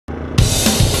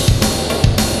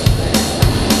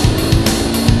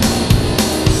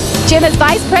Jim is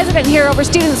Vice President here over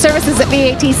Student Services at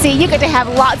BATC. You get to have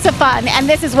lots of fun, and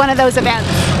this is one of those events.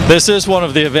 This is one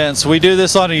of the events. We do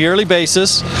this on a yearly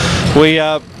basis. We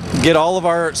get all of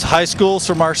our high schools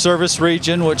from our service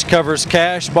region, which covers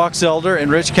Cache, Box Elder,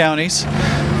 and Rich counties.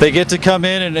 They get to come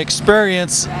in and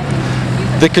experience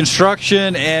the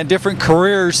construction and different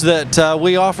careers that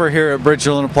we offer here at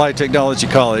Bridgerland Applied Technology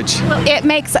College. Well, it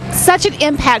makes such an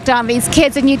impact on these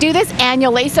kids, and you do this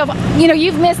annually. So, you know,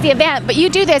 you've missed the event, but you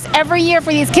do this every year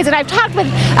for these kids. And I've talked with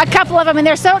a couple of them, and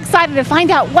they're so excited to find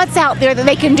out what's out there that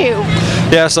they can do.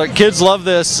 Yeah, so kids love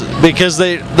this because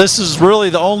this is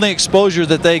really the only exposure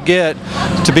that they get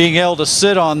to being able to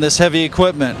sit on this heavy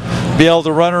equipment, be able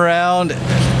to run around.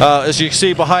 As you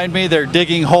see behind me, they're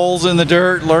digging holes in the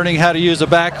dirt, learning how to use a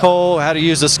backhoe, how to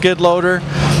use a skid loader,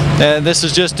 and this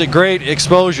is just a great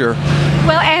exposure.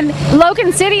 Well, and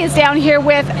Logan City is down here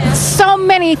with so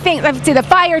many things. Let's see, the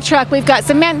fire truck, we've got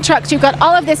cement trucks, you've got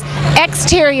all of this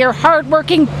exterior,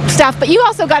 hard-working stuff, but you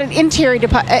also got an interior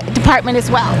department as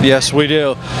well. Yes, we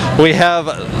do. We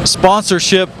have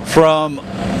sponsorship from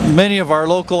many of our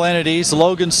local entities.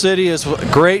 Logan City is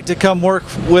great to come work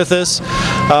with us.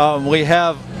 We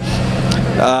have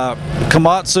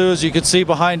Komatsu, as you can see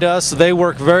behind us. They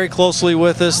work very closely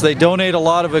with us. They donate a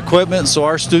lot of equipment so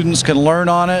our students can learn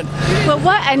on it. Well,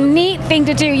 what a neat thing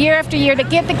to do year after year, to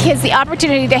give the kids the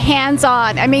opportunity to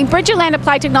hands-on. I mean, Bridgerland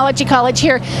Applied Technology College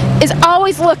here is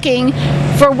always looking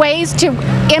for ways to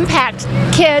impact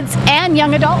kids and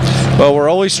young adults. Well, we're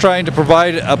always trying to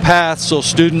provide a path so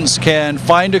students can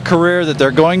find a career that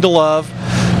they're going to love,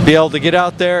 be able to get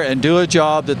out there and do a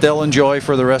job that they'll enjoy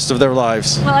for the rest of their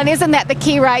lives. Well, and isn't that the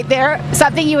key right there?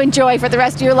 Something you enjoy for the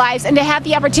rest of your lives, and to have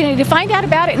the opportunity to find out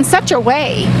about it in such a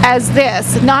way as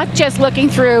this, not just looking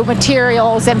through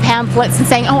materials and pamphlets and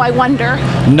saying, oh, I wonder.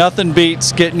 Nothing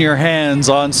beats getting your hands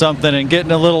on something and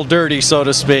getting a little dirty, so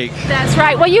to speak. That's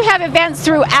right. Well, you have events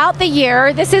throughout the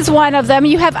year. This is one of them.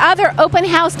 You have other open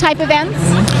house type events?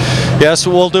 Yes,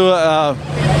 we'll do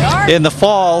in the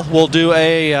fall, we'll do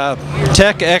a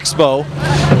Tech Expo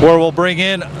where we'll bring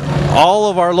in all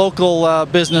of our local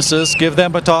businesses, give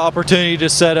them an opportunity to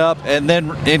set up, and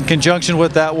then in conjunction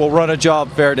with that we'll run a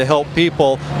job fair to help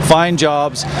people find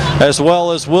jobs, as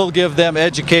well as we'll give them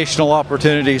educational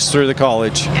opportunities through the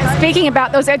college. And speaking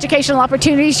about those educational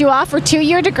opportunities, you offer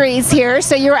 2-year degrees here,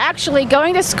 so you're actually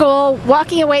going to school,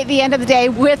 walking away at the end of the day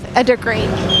with a degree.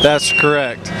 That's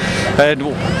correct. And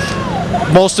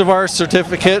most of our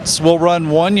certificates will run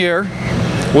 1 year.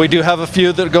 We do have a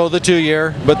few that go the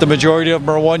 2-year, but the majority of them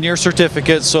are 1-year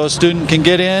certificates, so a student can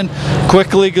get in,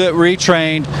 quickly get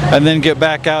retrained, and then get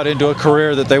back out into a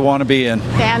career that they want to be in.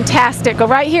 Fantastic. Well,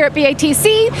 right here at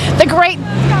BATC, the great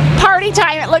party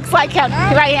time, it looks like,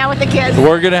 right now with the kids.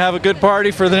 We're going to have a good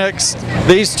party for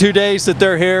these 2 days that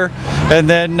they're here, and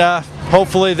then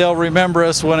hopefully they'll remember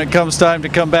us when it comes time to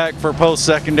come back for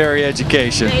post-secondary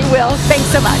education. They will. Thanks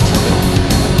so much.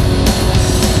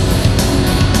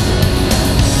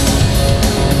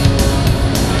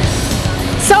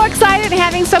 So excited and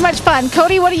having so much fun.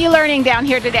 Cody, what are you learning down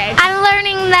here today? I'm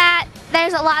learning that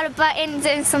there's a lot of buttons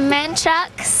in cement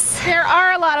trucks. There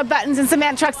are a lot of buttons in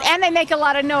cement trucks, and they make a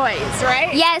lot of noise,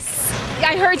 right? Yes.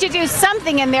 I heard you do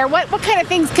something in there. What kind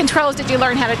of controls did you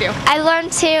learn how to do? I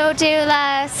learned to do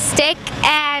the stick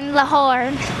and the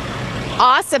horn.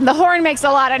 Awesome. The horn makes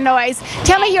a lot of noise.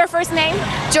 Tell me your first name.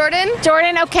 Jordan.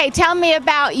 Jordan, okay. Tell me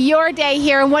about your day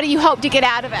here and what do you hope to get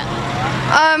out of it?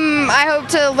 I hope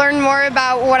to learn more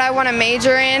about what I want to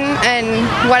major in and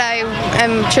what I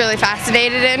am truly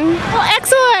fascinated in. Well,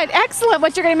 excellent, excellent.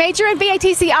 What you're going to major in.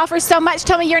 BATC offers so much.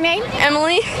 Tell me your name.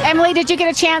 Emily. Emily, did you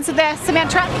get a chance at the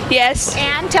cement truck? Yes.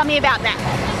 And tell me about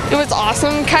that. It was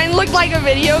awesome. Kind of looked like a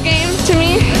video game to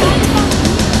me.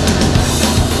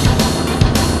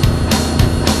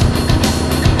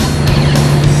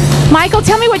 Michael,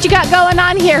 tell me what you got going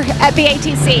on here at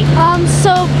BATC.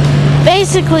 So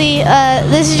basically,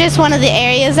 this is just one of the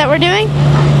areas that we're doing,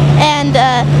 and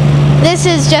this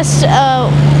is just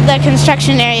the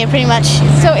construction area, pretty much.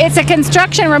 So it's a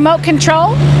construction remote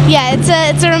control? Yeah,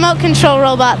 it's a remote control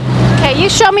robot. Okay, you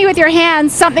show me with your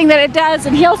hands something that it does,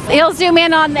 and he'll zoom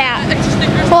in on that.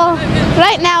 Well,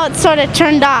 right now it's sort of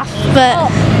turned off,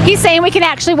 but he's saying we can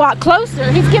actually walk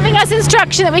closer. He's giving us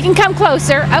instruction that we can come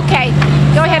closer. Okay,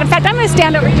 go ahead. In fact, I'm going to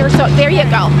stand over here, so there you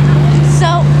go.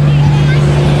 So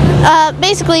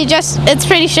basically, it's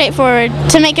pretty straightforward.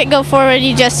 To make it go forward,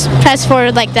 you just press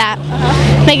forward like that.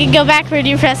 Make it go backward,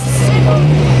 you press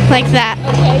like that.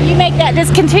 Okay, you make that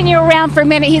just continue around for a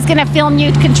minute. He's going to film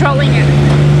you controlling it.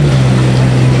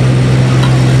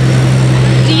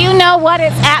 Do you know what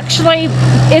it's actually,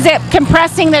 is it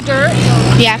compressing the dirt?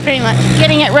 Yeah, pretty much.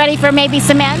 Getting it ready for maybe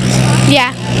cement?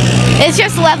 Yeah. It's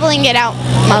just leveling it out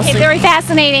mostly. Okay, very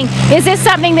fascinating. Is this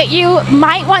something that you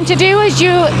might want to do as you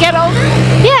get older?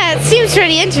 Yeah, it seems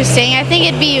pretty interesting. I think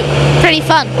it'd be pretty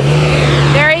fun.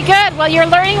 Very good. Well, you're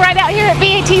learning right out here at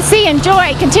BATC.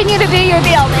 Enjoy. Continue to do your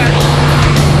deal there.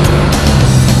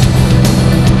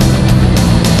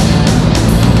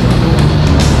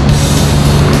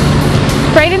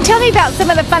 Braden, tell me about some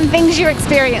of the fun things you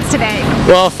experienced today.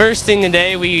 Well, first thing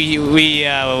today, we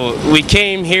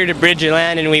came here to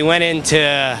Bridgerland and we went into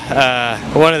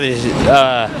one of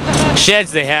the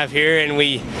sheds they have here, and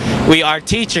our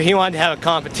teacher, he wanted to have a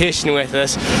competition with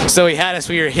us, so he had us.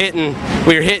 We were hitting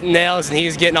nails, and he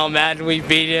was getting all mad, and we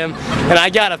beat him. And I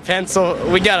got a pencil.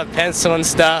 We got a pencil and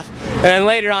stuff. And then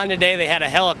later on today, they had a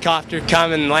helicopter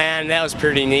come and land. That was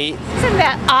pretty neat. Isn't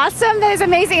that awesome? That is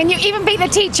amazing. And you even beat the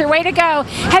teacher. Way to go.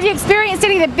 Have you experienced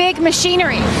any of the big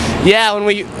machinery? Yeah,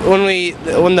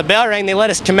 when the bell rang, they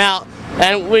let us come out.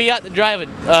 And we got to drive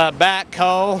a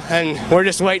backhoe, and we're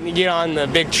just waiting to get on the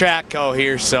big trackhoe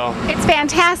here. So it's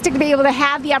fantastic to be able to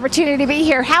have the opportunity to be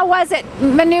here. How was it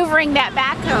maneuvering that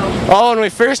backhoe? Oh, when we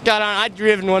first got on, I'd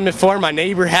driven one before. My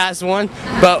neighbor has one,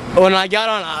 but when I got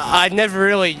on, I'd never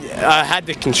really had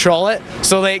to control it.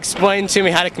 So they explained to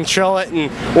me how to control it, and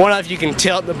one of you can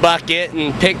tilt the bucket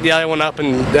and pick the other one up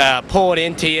and pull it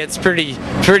into you. It's pretty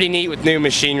neat with new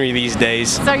machinery these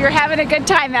days. So you're having a good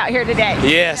time out here today?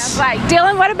 Yes. That's right.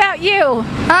 Dylan, what about you?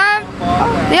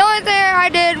 The only thing I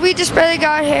did, we just barely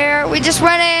got here. We just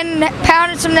went in,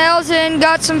 pounded some nails in,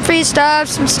 got some free stuff,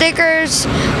 some stickers,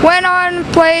 went on,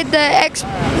 played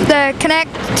the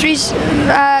Connect 3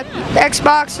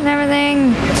 Xbox and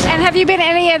everything. And have you been in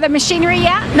any of the machinery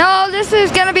yet? No, this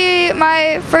is gonna be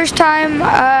my first time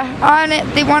on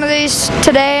one of these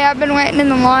today. I've been waiting in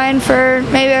the line for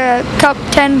maybe a couple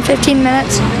 10-15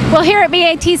 minutes. Well, here at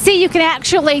BATC, you can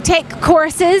actually take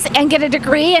courses and get a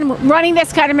degree in running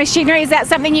this kind of machinery. Is that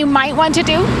something you might want to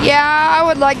do? Yeah, I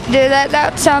would like to do that.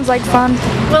 That sounds like fun.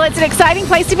 Well, it's an exciting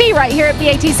place to be right here at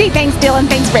BATC. Thanks, Dylan.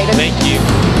 Thanks, Braden. Thank you.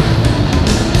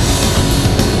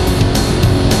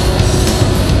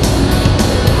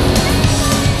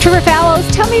 Trooper Fallows,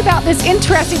 tell me about this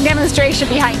interesting demonstration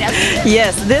behind us.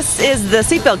 Yes, this is the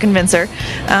seatbelt convincer.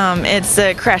 It's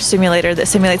a crash simulator that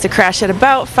simulates a crash at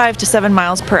about 5 to 7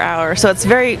 miles per hour. So it's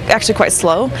actually quite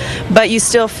slow, but you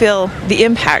still feel the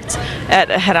impact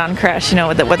at a head-on crash, you know,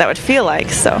 what that would feel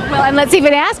like. So. Well, and let's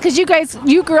even ask, because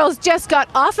you girls just got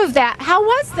off of that. How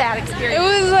was that experience?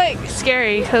 It was like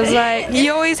scary, because like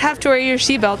you always have to wear your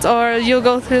seatbelt or you'll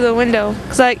go through the window.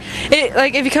 Because like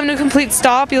if you come to a complete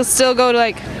stop, you'll still go to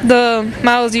like the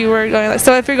miles you were going.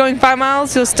 So if you're going 5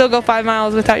 miles, you'll still go 5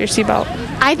 miles without your seatbelt.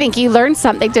 I think you learned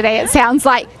something today, it sounds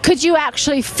like. Could you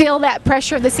actually feel that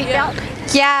pressure of the seatbelt?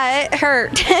 Yeah, it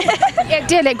hurt. It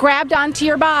did. It grabbed onto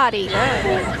your body.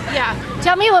 Yeah.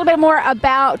 Tell me a little bit more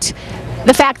about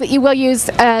the fact that you will use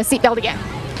a seatbelt again.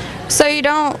 So you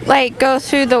don't like go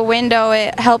through the window.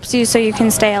 It helps you so you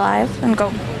can stay alive and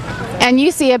go. And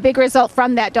you see a big result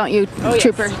from that, don't you,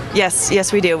 Trooper?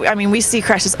 Yes, we do. I mean, we see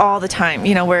crashes all the time,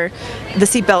 you know, where the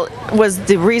seatbelt was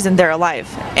the reason they're alive.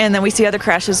 And then we see other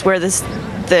crashes where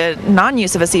the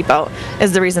non-use of a seatbelt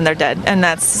is the reason they're dead. And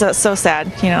that's so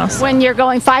sad, you know. When you're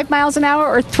going 5 miles an hour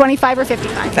or 25 or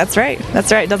 55. That's right.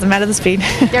 It doesn't matter the speed.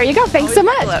 There you go. Thanks so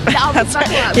much. That's right.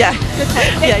 Yeah.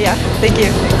 Yeah. Thank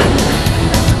you.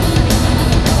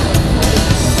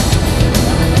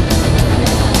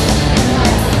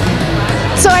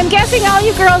 So I'm guessing all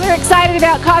you girls are excited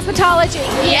about cosmetology.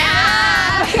 Yeah!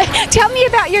 Tell me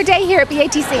about your day here at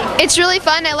BATC. It's really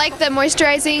fun. I like the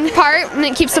moisturizing part, and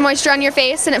it keeps the moisture on your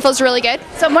face, and it feels really good.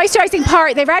 So moisturizing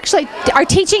part, they actually are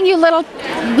teaching you little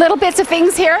bits of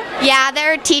things here? Yeah,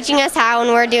 they're teaching us how, and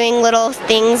we're doing little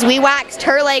things. We waxed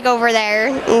her leg over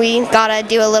there. We gotta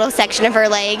do a little section of her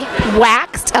leg.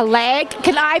 Waxed a leg?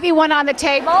 Can I be one on the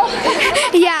table?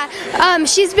 Yeah,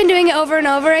 she's been doing it over and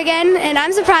over again, and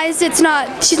I'm surprised she's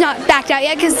not backed out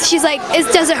yet, because she's like,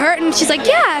 does it hurt? And she's like,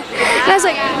 yeah. And I was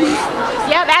like,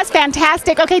 yeah, that's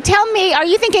fantastic. Okay, tell me, are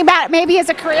you thinking about it maybe as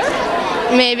a career?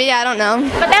 Maybe, I don't know.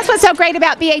 But that's what's so great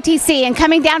about BATC and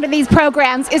coming down to these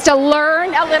programs is to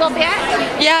learn a little bit.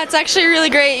 Yeah, it's actually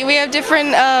really great. We have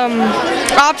different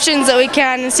options that we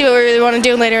can see what we really want to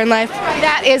do later in life.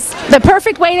 That is the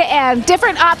perfect way to end.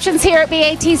 Different options here at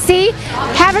BATC.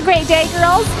 Have a great day,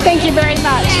 girls. Thank you very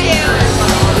much. thank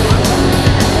you.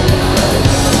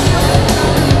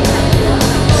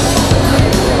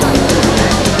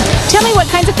 Tell me what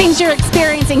kinds of things you're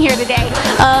experiencing here today.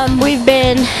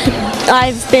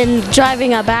 I've been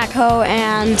driving a backhoe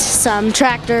and some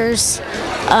tractors.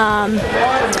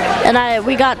 and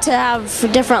we got to have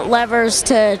different levers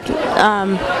to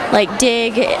like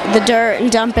dig the dirt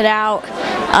and dump it out.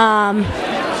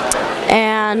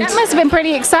 And that must have been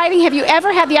pretty exciting. Have you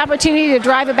ever had the opportunity to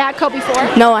drive a backhoe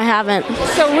before? No, I haven't.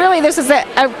 So really, this is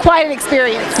quite an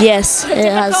experience. Yes, it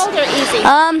has. Difficult or easy?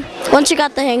 Once you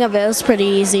got the hang of it, it was pretty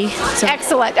easy. So.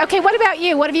 Excellent. Okay, what about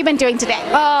you? What have you been doing today?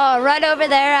 Right over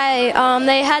there,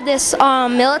 they had this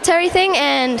military thing,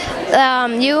 and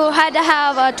you had to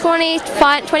have a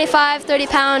 25,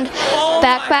 30-pound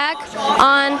backpack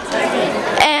on,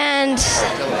 and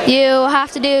you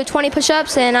have to do 20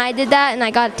 push-ups, and I did that, and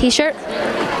I got a t-shirt.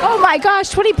 Oh my gosh,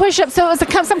 20 push-ups, so it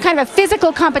was some kind of a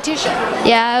physical competition.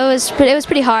 Yeah, it was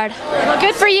pretty hard. Well,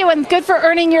 good for you, and good for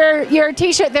earning your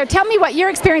t-shirt there. Tell me what you're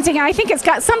experiencing, and I think it's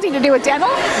got something to do with dental.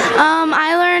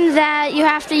 I learned that you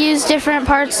have to use different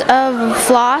parts of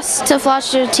floss to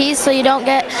floss your teeth so you don't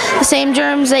get the same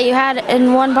germs that you had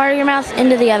in one part of your mouth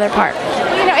into the other part.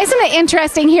 You know, isn't it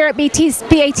interesting here at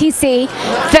BATC,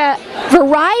 the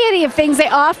variety of things they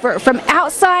offer, from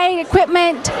outside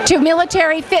equipment to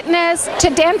military fitness to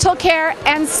dental care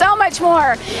and so much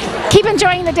more. Keep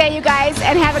enjoying the day, you guys,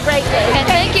 and have a great day. And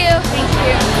thank you. Thank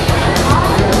you.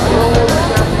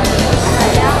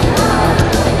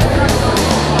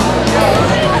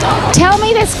 Tell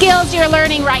me the skills you're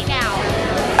learning right now.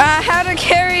 How to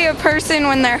carry a person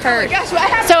when they're hurt. Oh gosh, what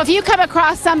happened? So if you come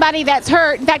across somebody that's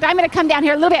hurt, in fact, I'm going to come down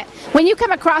here a little bit. When you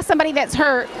come across somebody that's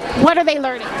hurt, what are they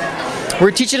learning?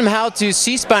 We're teaching them how to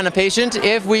C-spine a patient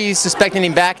if we suspect any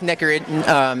back, neck, or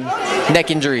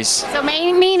neck injuries. So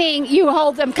meaning you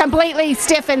hold them completely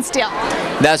stiff and still.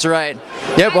 That's right.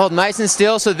 Yep, we'll hold nice and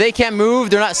still so they can't move.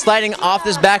 They're not sliding off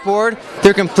this backboard.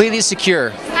 They're completely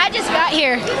secure. I just got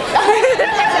here.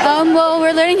 Well,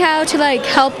 we're learning how to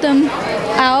help them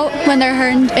out when they're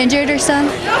hurt and injured or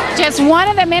something. Just one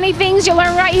of the many things you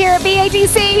learn right here at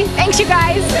BATC. Thanks, you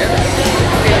guys.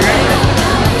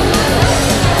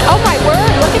 Oh my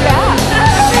word, look at that.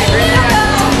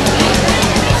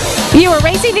 You were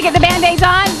racing to get the Band-Aids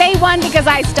on. They won because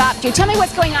I stopped you. Tell me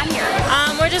what's going on here.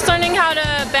 We're just learning how to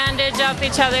bandage up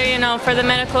each other, for the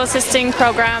medical assisting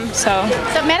program. So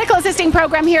medical assisting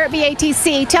program here at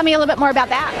BATC. Tell me a little bit more about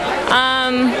that.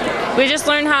 We just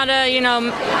learn how to,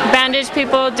 bandage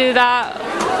people, do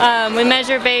that. We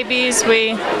measure babies.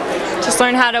 We just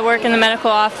learn how to work in the medical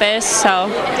office. So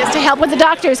just to help with the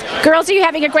doctors. Girls, are you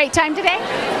having a great time today?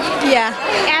 Yeah.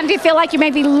 And do you feel like you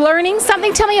may be learning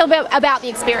something? Tell me a little bit about the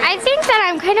experience. I think that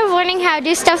I'm kind of learning how to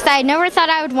do stuff that I never thought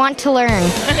I would want to learn.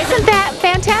 Isn't that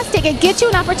fantastic? It gets you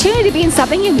an opportunity to be in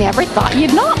something you never thought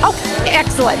you'd know. Oh,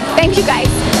 excellent. Thank you, guys.